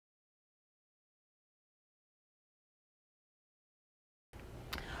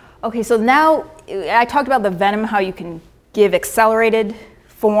Okay, so now I talked about the venom, how you can give accelerated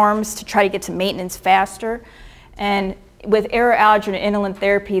forms to try to get to maintenance faster. And with air allergen and inhalant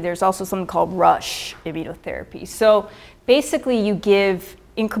therapy, there's also something called rush immunotherapy. So basically you give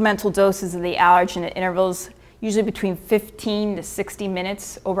incremental doses of the allergen at intervals usually between 15 to 60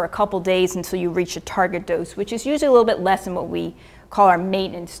 minutes over a couple days until you reach a target dose, which is usually a little bit less than what we call our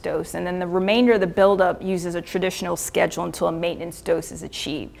maintenance dose. And then the remainder of the buildup uses a traditional schedule until a maintenance dose is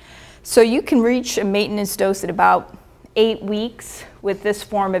achieved. So you can reach a maintenance dose at about 8 weeks with this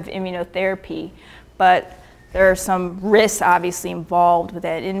form of immunotherapy, but there are some risks obviously involved with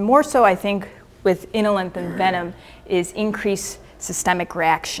it. And more so, I think, with inhalant than venom is increased systemic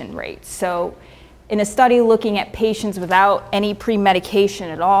reaction rates. So in a study looking at patients without any pre-medication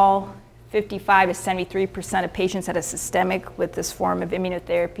at all, 55 to 73% of patients had a systemic with this form of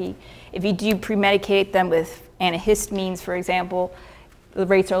immunotherapy. If you do pre-medicate them with antihistamines, for example, the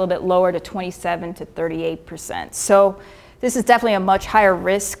rates are a little bit lower to 27 to 38%. So this is definitely a much higher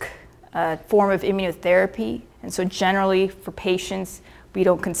risk form of immunotherapy. And so generally for patients, we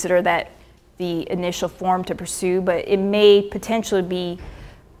don't consider that the initial form to pursue, but it may potentially be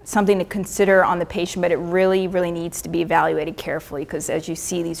something to consider on the patient, but it really, really needs to be evaluated carefully because as you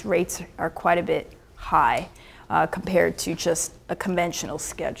see, these rates are quite a bit high compared to just a conventional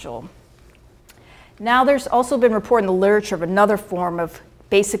schedule. Now there's also been reported in the literature of another form of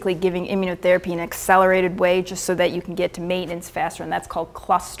basically giving immunotherapy in an accelerated way just so that you can get to maintenance faster, and that's called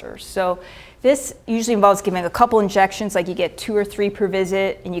clusters. So this usually involves giving a couple injections, like you get 2 or 3 per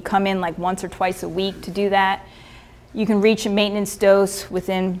visit, and you come in like once or twice a week to do that. You can reach a maintenance dose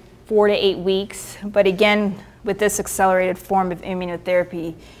within 4 to 8 weeks, but again, with this accelerated form of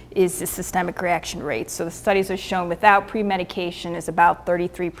immunotherapy is the systemic reaction rate. So the studies have shown without pre-medication is about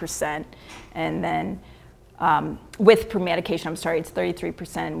 33%, and then with pre-medication, I'm sorry, it's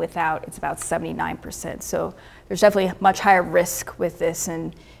 33%, and without, it's about 79%. So there's definitely a much higher risk with this,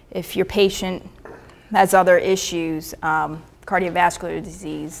 and if your patient has other issues, cardiovascular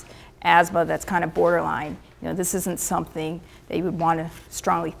disease, asthma that's kind of borderline, this isn't something that you would want to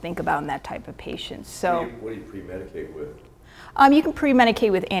strongly think about in that type of patient. So, what do you pre-medicate with? You can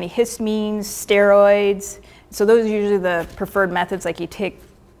pre-medicate with antihistamines, steroids. So those are usually the preferred methods, like you take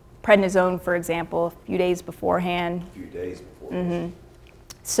prednisone, for example, a few days beforehand. A few days before. Mm-hmm.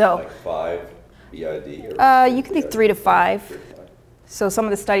 So, like 5 BID? You can do 3 to 5. So some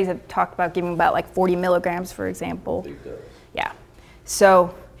of the studies have talked about giving about like 40 milligrams, for example. Big dose. Yeah.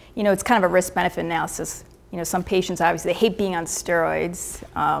 So, it's kind of a risk-benefit analysis. Some patients, obviously, they hate being on steroids.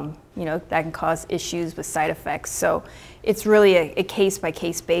 That can cause issues with side effects. So it's really a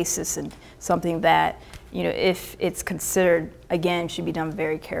case-by-case basis and something that, if it's considered, again, should be done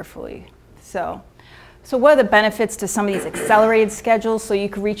very carefully. So what are the benefits to some of these accelerated schedules? So you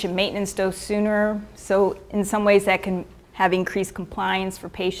can reach a maintenance dose sooner. So in some ways that can have increased compliance for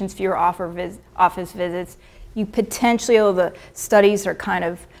patients, fewer office visits. You potentially, although the studies are kind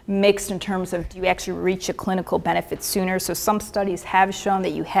of mixed in terms of do you actually reach a clinical benefit sooner. So some studies have shown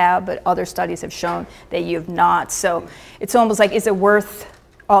that you have, but other studies have shown that you have not. So it's almost like, is it worth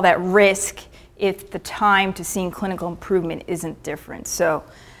all that risk if the time to seeing clinical improvement isn't different? So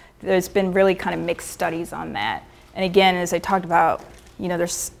there's been really kind of mixed studies on that. And again, as I talked about,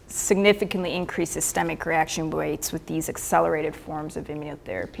 there's significantly increased systemic reaction rates with these accelerated forms of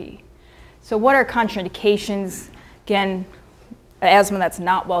immunotherapy. So what are contraindications? Again, asthma that's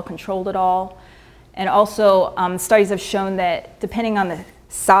not well controlled at all. And also studies have shown that depending on the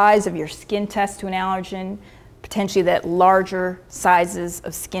size of your skin test to an allergen, potentially that larger sizes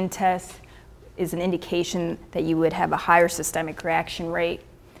of skin tests is an indication that you would have a higher systemic reaction rate.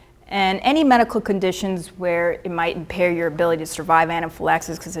 And any medical conditions where it might impair your ability to survive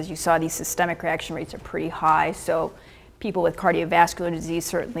anaphylaxis, because as you saw, these systemic reaction rates are pretty high. So people with cardiovascular disease,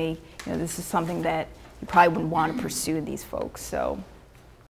 certainly, this is something that you probably wouldn't want to pursue in these folks. So